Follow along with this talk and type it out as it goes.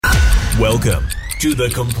Welcome to the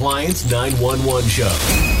Compliance 911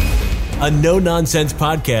 Show, a no-nonsense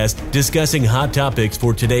podcast discussing hot topics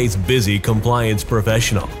for today's busy compliance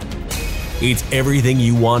professional. It's everything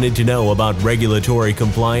you wanted to know about regulatory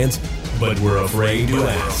compliance, but we're afraid to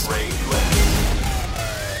ask.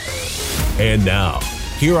 And now,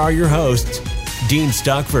 here are your hosts, Dean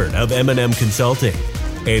Stockford of M&M Consulting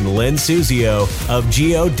and Len Suzio of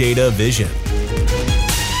GeoData Vision.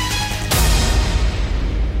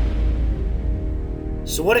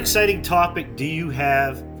 So what exciting topic do you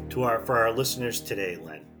have for our listeners today,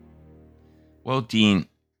 Len? Well, Dean,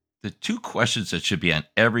 the two questions that should be on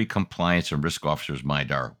every compliance and risk officer's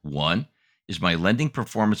mind are, one, is my lending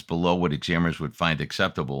performance below what examiners would find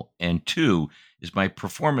acceptable? And two, is my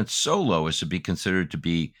performance so low as to be considered to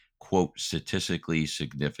be, quote, statistically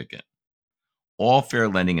significant? All fair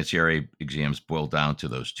lending and CRA exams boil down to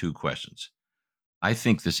those two questions. I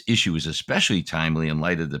think this issue is especially timely in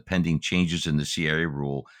light of the pending changes in the CRA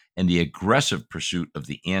rule and the aggressive pursuit of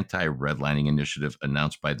the anti-redlining initiative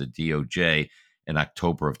announced by the DOJ in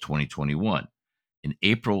October of 2021. In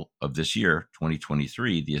April of this year,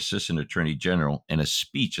 2023, the Assistant Attorney General, in a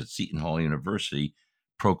speech at Seton Hall University,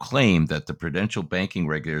 proclaimed that the prudential banking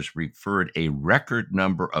regulators referred a record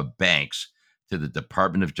number of banks to the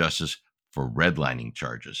Department of Justice for redlining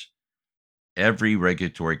charges. Every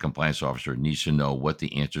regulatory compliance officer needs to know what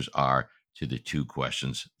the answers are to the two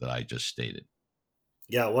questions that I just stated.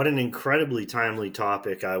 Yeah, what an incredibly timely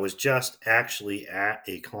topic. I was just actually at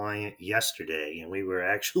a client yesterday, and we were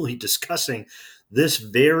actually discussing this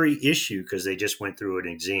very issue because they just went through an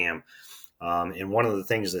exam. And one of the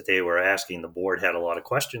things that they were asking, the board had a lot of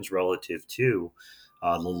questions relative to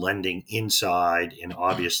the lending inside and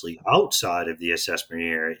obviously outside of the assessment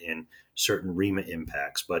area and certain REMA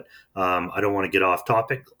impacts. But I don't want to get off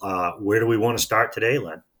topic. Where do we want to start today,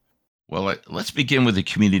 Len? Well, let's begin with the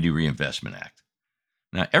Community Reinvestment Act.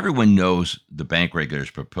 Now, everyone knows the bank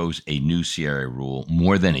regulators proposed a new CRA rule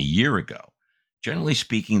more than a year ago. Generally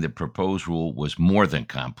speaking, the proposed rule was more than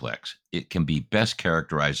complex. It can be best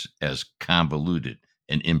characterized as convoluted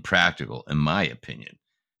and impractical, in my opinion.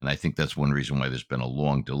 And I think that's one reason why there's been a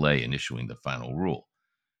long delay in issuing the final rule.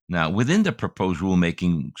 Now, within the proposed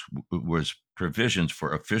rulemaking was provisions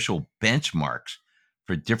for official benchmarks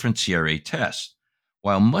for different CRA tests.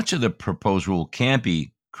 While much of the proposed rule can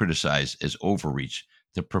be criticized as overreach,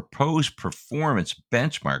 the proposed performance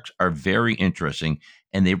benchmarks are very interesting,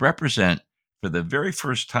 and they represent, for the very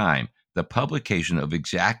first time, the publication of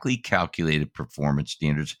exactly calculated performance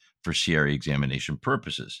standards for CRA examination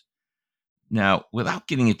purposes. Now, without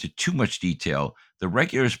getting into too much detail, the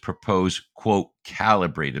regulators propose, quote,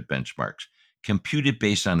 calibrated benchmarks, computed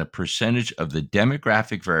based on a percentage of the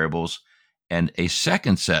demographic variables and a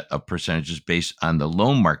second set of percentages based on the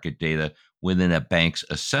loan market data within a bank's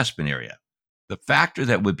assessment area. The factor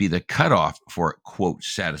that would be the cutoff for, quote,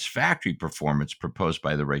 satisfactory performance proposed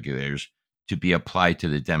by the regulators to be applied to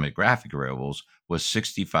the demographic variables was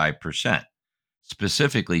 65%.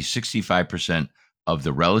 Specifically, 65% of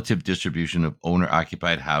the relative distribution of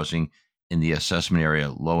owner-occupied housing in the assessment area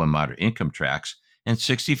low and moderate income tracts, and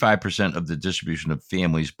 65% of the distribution of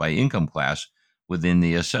families by income class within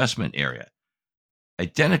the assessment area.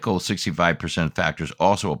 Identical 65% factors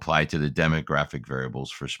also apply to the demographic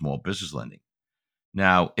variables for small business lending.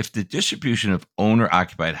 Now, if the distribution of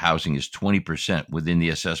owner-occupied housing is 20% within the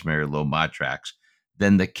assessment area low-mod tracts,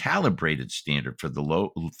 then the calibrated standard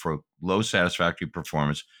for low satisfactory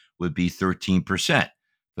performance would be 13%.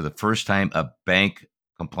 For the first time, a bank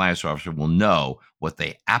compliance officer will know what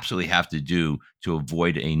they absolutely have to do to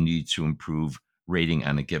avoid a need to improve rating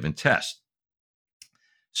on a given test.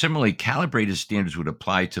 Similarly, calibrated standards would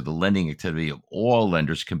apply to the lending activity of all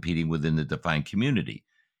lenders competing within the defined community.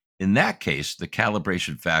 In that case, the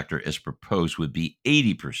calibration factor as proposed would be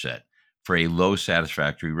 80% for a low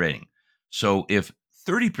satisfactory rating. So if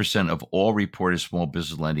 30% of all reported small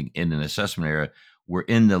business lending in an assessment area were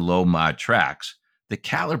in the low mod tracks, the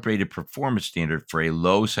calibrated performance standard for a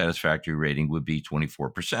low satisfactory rating would be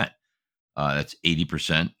 24%. That's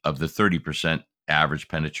 80% of the 30% average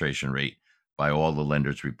penetration rate by all the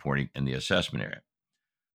lenders reporting in the assessment area.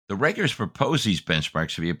 The regulators propose these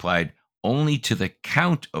benchmarks to be applied only to the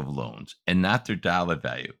count of loans and not their dollar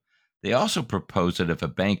value. They also propose that if a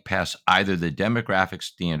bank passed either the demographic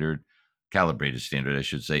standard, calibrated standard, I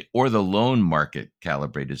should say, or the loan market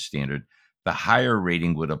calibrated standard, the higher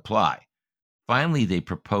rating would apply. Finally, they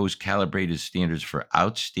propose calibrated standards for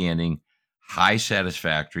outstanding, high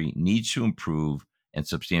satisfactory, needs to improve, and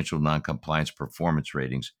substantial noncompliance performance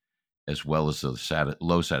ratings, as well as the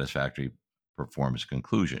low satisfactory performance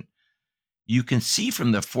conclusion. You can see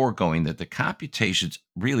from the foregoing that the computations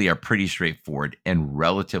really are pretty straightforward and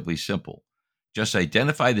relatively simple. Just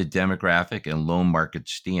identify the demographic and loan market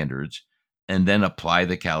standards, and then apply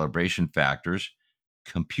the calibration factors.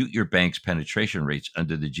 Compute your bank's penetration rates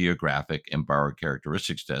under the geographic and borrower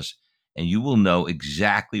characteristics test, and you will know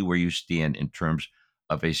exactly where you stand in terms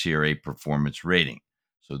of a CRA performance rating.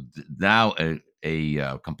 So now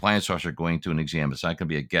a compliance officer going to an exam, it's not going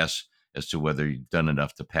to be a guess as to whether you've done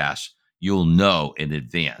enough to pass. You'll know in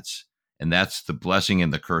advance. And that's the blessing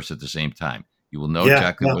and the curse at the same time. You will know Yeah,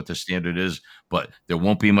 exactly yeah, what the standard is, but there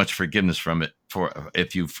won't be much forgiveness from it for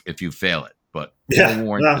if you fail it. But yeah.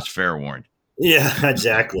 forewarned Well, is fair warned. yeah,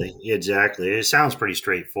 exactly. Exactly. It sounds pretty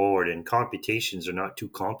straightforward, and computations are not too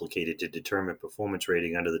complicated to determine performance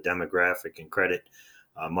rating under the demographic and credit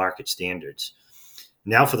market standards.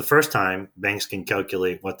 Now, for the first time, banks can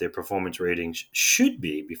calculate what their performance ratings should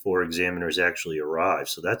be before examiners actually arrive.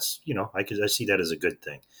 So that's, I see that as a good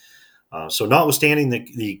thing. So, notwithstanding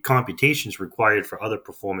the computations required for other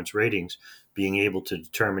performance ratings, being able to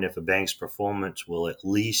determine if a bank's performance will at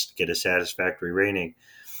least get a satisfactory rating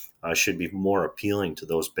should be more appealing to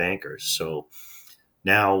those bankers. So,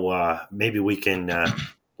 now maybe we can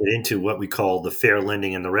get into what we call the fair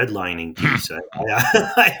lending and the redlining piece.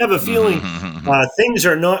 I have a feeling things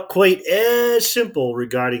are not quite as simple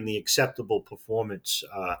regarding the acceptable performance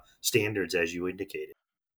standards as you indicated.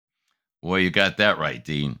 Well, you got that right,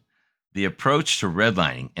 Dean. The approach to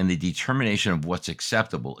redlining and the determination of what's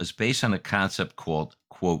acceptable is based on a concept called,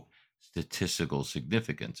 quote, statistical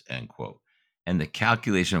significance, end quote, and the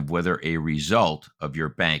calculation of whether a result of your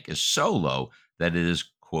bank is so low that it is,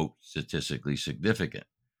 quote, statistically significant.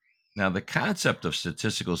 Now, the concept of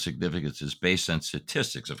statistical significance is based on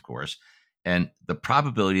statistics, of course, and the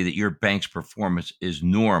probability that your bank's performance is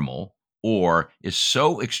normal or is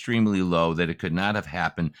so extremely low that it could not have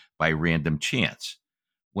happened by random chance.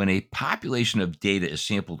 When a population of data is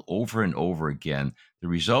sampled over and over again, the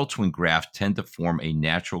results when graphed tend to form a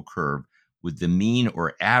natural curve with the mean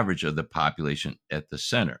or average of the population at the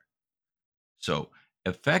center. So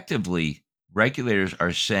effectively, regulators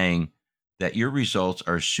are saying that your results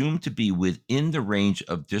are assumed to be within the range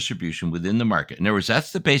of distribution within the market. In other words,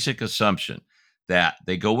 that's the basic assumption that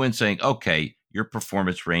they go in saying, okay, your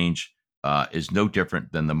performance range is no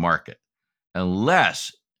different than the market,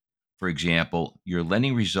 unless, for example, your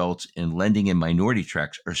lending results in lending in minority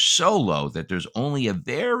tracks are so low that there's only a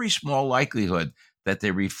very small likelihood that they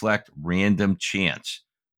reflect random chance.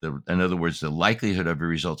 In other words, the likelihood of your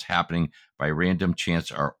results happening by random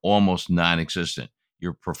chance are almost non existent.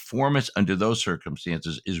 Your performance under those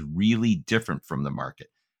circumstances is really different from the market,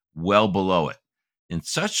 well below it. In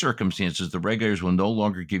such circumstances, the regulators will no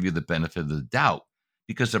longer give you the benefit of the doubt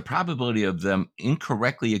because the probability of them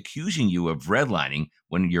incorrectly accusing you of redlining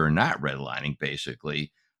when you're not redlining,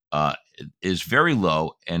 basically, is very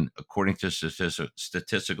low, and according to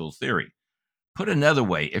statistical theory. Put another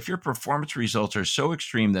way, if your performance results are so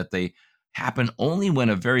extreme that they happen only when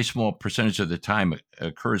a very small percentage of the time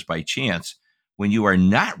occurs by chance, when you are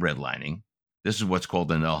not redlining, this is what's called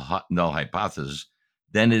the null hypothesis,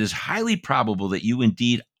 then it is highly probable that you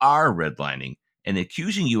indeed are redlining, and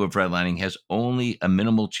accusing you of redlining has only a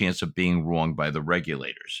minimal chance of being wrong by the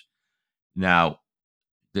regulators. Now,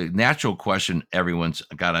 the natural question everyone's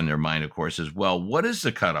got on their mind, of course, is, well, what is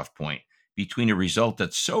the cutoff point between a result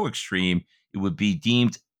that's so extreme it would be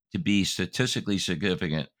deemed to be statistically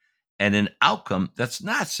significant and an outcome that's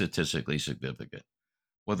not statistically significant?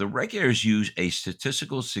 Well, the regulators use a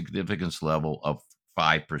statistical significance level of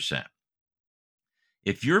 5%.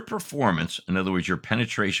 If your performance, in other words, your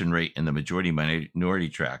penetration rate in the majority minority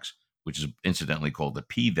tracks, which is incidentally called the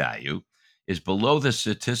p value, is below the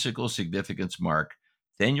statistical significance mark,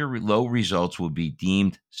 then your low results will be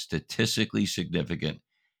deemed statistically significant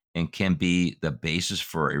and can be the basis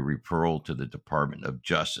for a referral to the Department of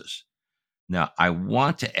Justice. Now, I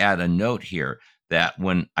want to add a note here that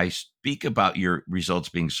when I speak about your results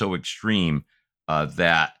being so extreme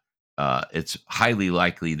that it's highly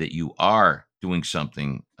likely that you are doing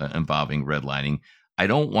something involving redlining, I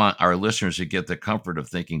don't want our listeners to get the comfort of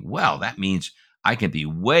thinking, well, that means I can be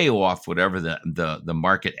way off whatever the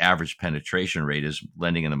market average penetration rate is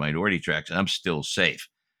lending in the minority tracks, and I'm still safe.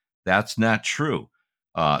 That's not true.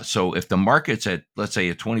 So if the market's at, let's say,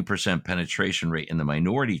 a 20% penetration rate in the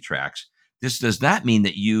minority tracks, this does not mean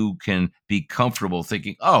that you can be comfortable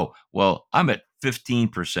thinking, oh, well, I'm at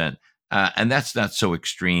 15%, and that's not so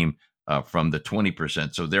extreme from the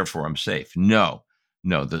 20%, so therefore I'm safe. No,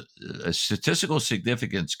 no, the statistical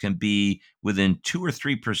significance can be within 2 or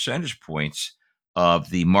 3 percentage points of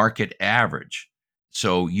the market average.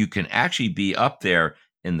 So you can actually be up there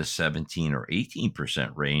in the 17 or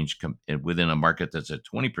 18% range within a market that's at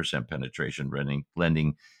 20% penetration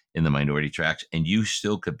lending in the minority tracks, and you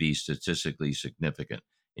still could be statistically significant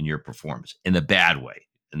in your performance in a bad way.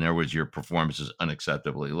 In other words, your performance is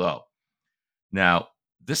unacceptably low. Now,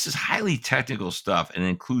 this is highly technical stuff and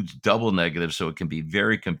includes double negatives, so it can be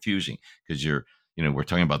very confusing because we're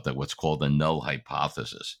talking about what's called the null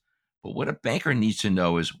hypothesis. But what a banker needs to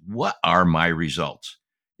know is, what are my results?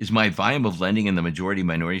 Is my volume of lending in the majority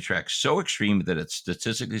minority track so extreme that it's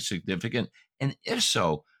statistically significant? And if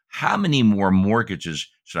so, how many more mortgages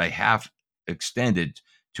should I have extended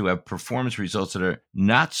to have performance results that are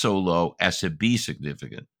not so low as to be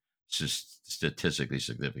significant, statistically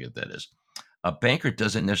significant, that is? A banker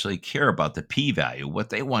doesn't necessarily care about the p-value. What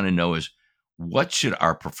they want to know is, what should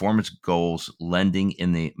our performance goals lending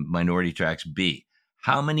in the minority tracks be?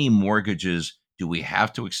 How many mortgages do we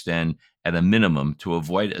have to extend at a minimum to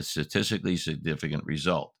avoid a statistically significant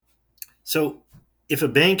result? So if a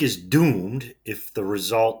bank is doomed, if the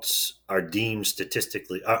results are deemed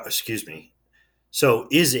statistically, so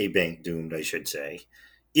is a bank doomed, I should say,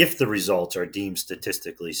 if the results are deemed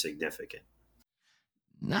statistically significant?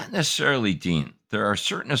 Not necessarily, Dean. There are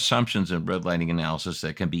certain assumptions in redlining analysis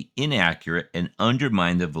that can be inaccurate and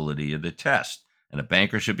undermine the validity of the test. And a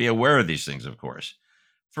banker should be aware of these things, of course.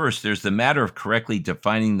 First, there's the matter of correctly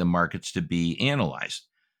defining the markets to be analyzed.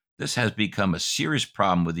 This has become a serious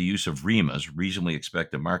problem with the use of REMAs, reasonably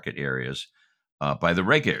expected market areas, by the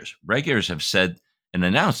regulators. Regulators have said and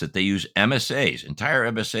announced that they use MSAs, entire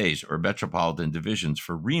MSAs, or metropolitan divisions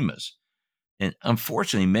for REMAs. And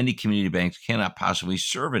unfortunately, many community banks cannot possibly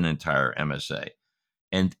serve an entire MSA.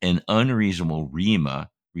 And an unreasonable REMA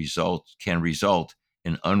can result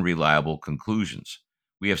in unreliable conclusions.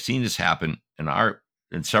 We have seen this happen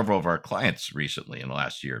in several of our clients recently in the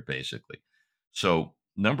last year, basically. So,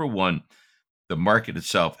 number one, the market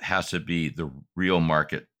itself has to be the real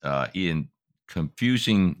market. In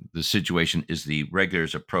confusing the situation is the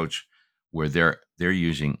regulators' approach, where they're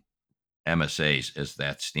using MSAs as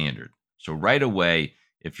that standard. So right away,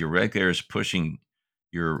 if your regulator is pushing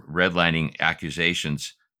your redlining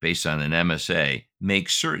accusations based on an MSA, make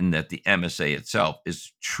certain that the MSA itself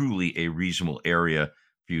is truly a reasonable area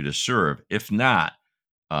for you to serve. If not,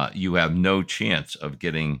 you have no chance of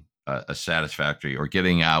getting a satisfactory or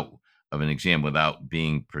getting out of an exam without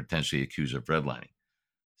being potentially accused of redlining.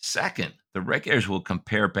 Second, the regulators will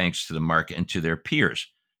compare banks to the market and to their peers.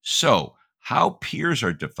 So how peers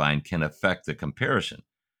are defined can affect the comparison.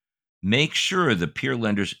 Make sure the peer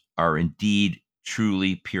lenders are indeed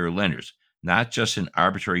truly peer lenders, not just an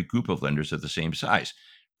arbitrary group of lenders of the same size.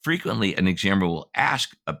 Frequently, an examiner will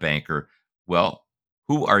ask a banker, well,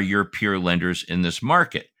 who are your peer lenders in this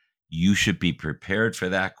market? You should be prepared for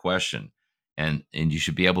that question, and you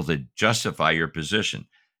should be able to justify your position.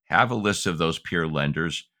 Have a list of those peer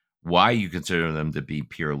lenders, why you consider them to be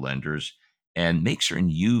peer lenders, and make certain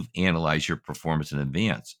you've analyzed your performance in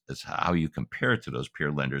advance as how you compare it to those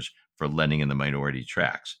peer lenders for lending in the minority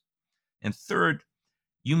tracks. And third,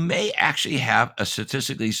 you may actually have a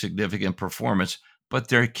statistically significant performance, but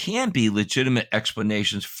there can be legitimate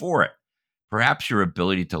explanations for it. Perhaps your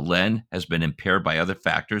ability to lend has been impaired by other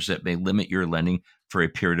factors that may limit your lending for a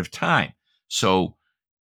period of time. So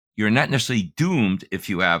you're not necessarily doomed if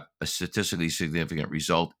you have a statistically significant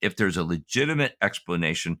result, if there's a legitimate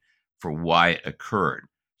explanation for why it occurred.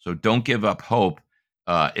 So don't give up hope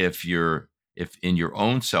if in your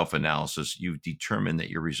own self-analysis you've determined that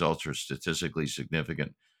your results are statistically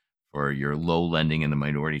significant for your low lending in the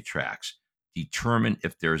minority tracks. Determine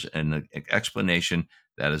if there's an explanation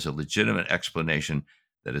that is a legitimate explanation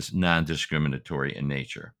that is non-discriminatory in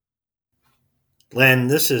nature. Len,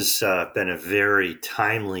 this has been a very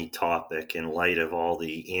timely topic in light of all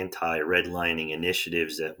the anti-redlining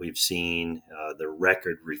initiatives that we've seen, the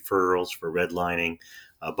record referrals for redlining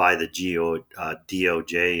by the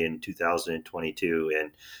DOJ in 2022.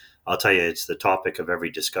 And I'll tell you, it's the topic of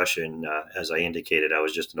every discussion. As I indicated, I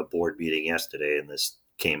was just in a board meeting yesterday, and this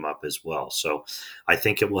came up as well. So I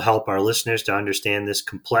think it will help our listeners to understand this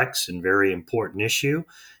complex and very important issue.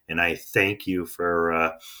 And I thank you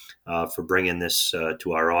for bringing this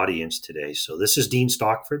to our audience today. So this is Dean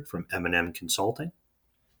Stockford from M&M Consulting.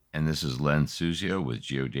 And this is Len Suzio with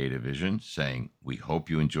Geodata Vision saying, we hope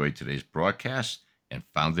you enjoyed today's broadcast and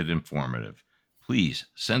found it informative. Please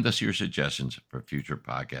send us your suggestions for future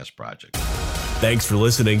podcast projects. Thanks for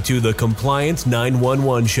listening to the Compliance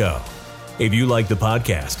 911 Show. If you like the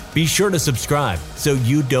podcast, be sure to subscribe so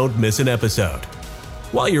you don't miss an episode.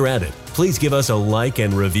 While you're at it, please give us a like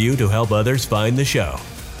and review to help others find the show.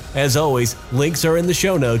 As always, links are in the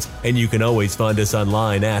show notes, and you can always find us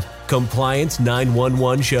online at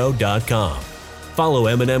compliance911show.com. Follow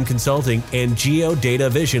M&M Consulting and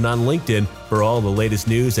Geodata Vision on LinkedIn for all the latest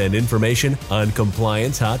news and information on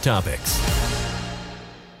compliance hot topics.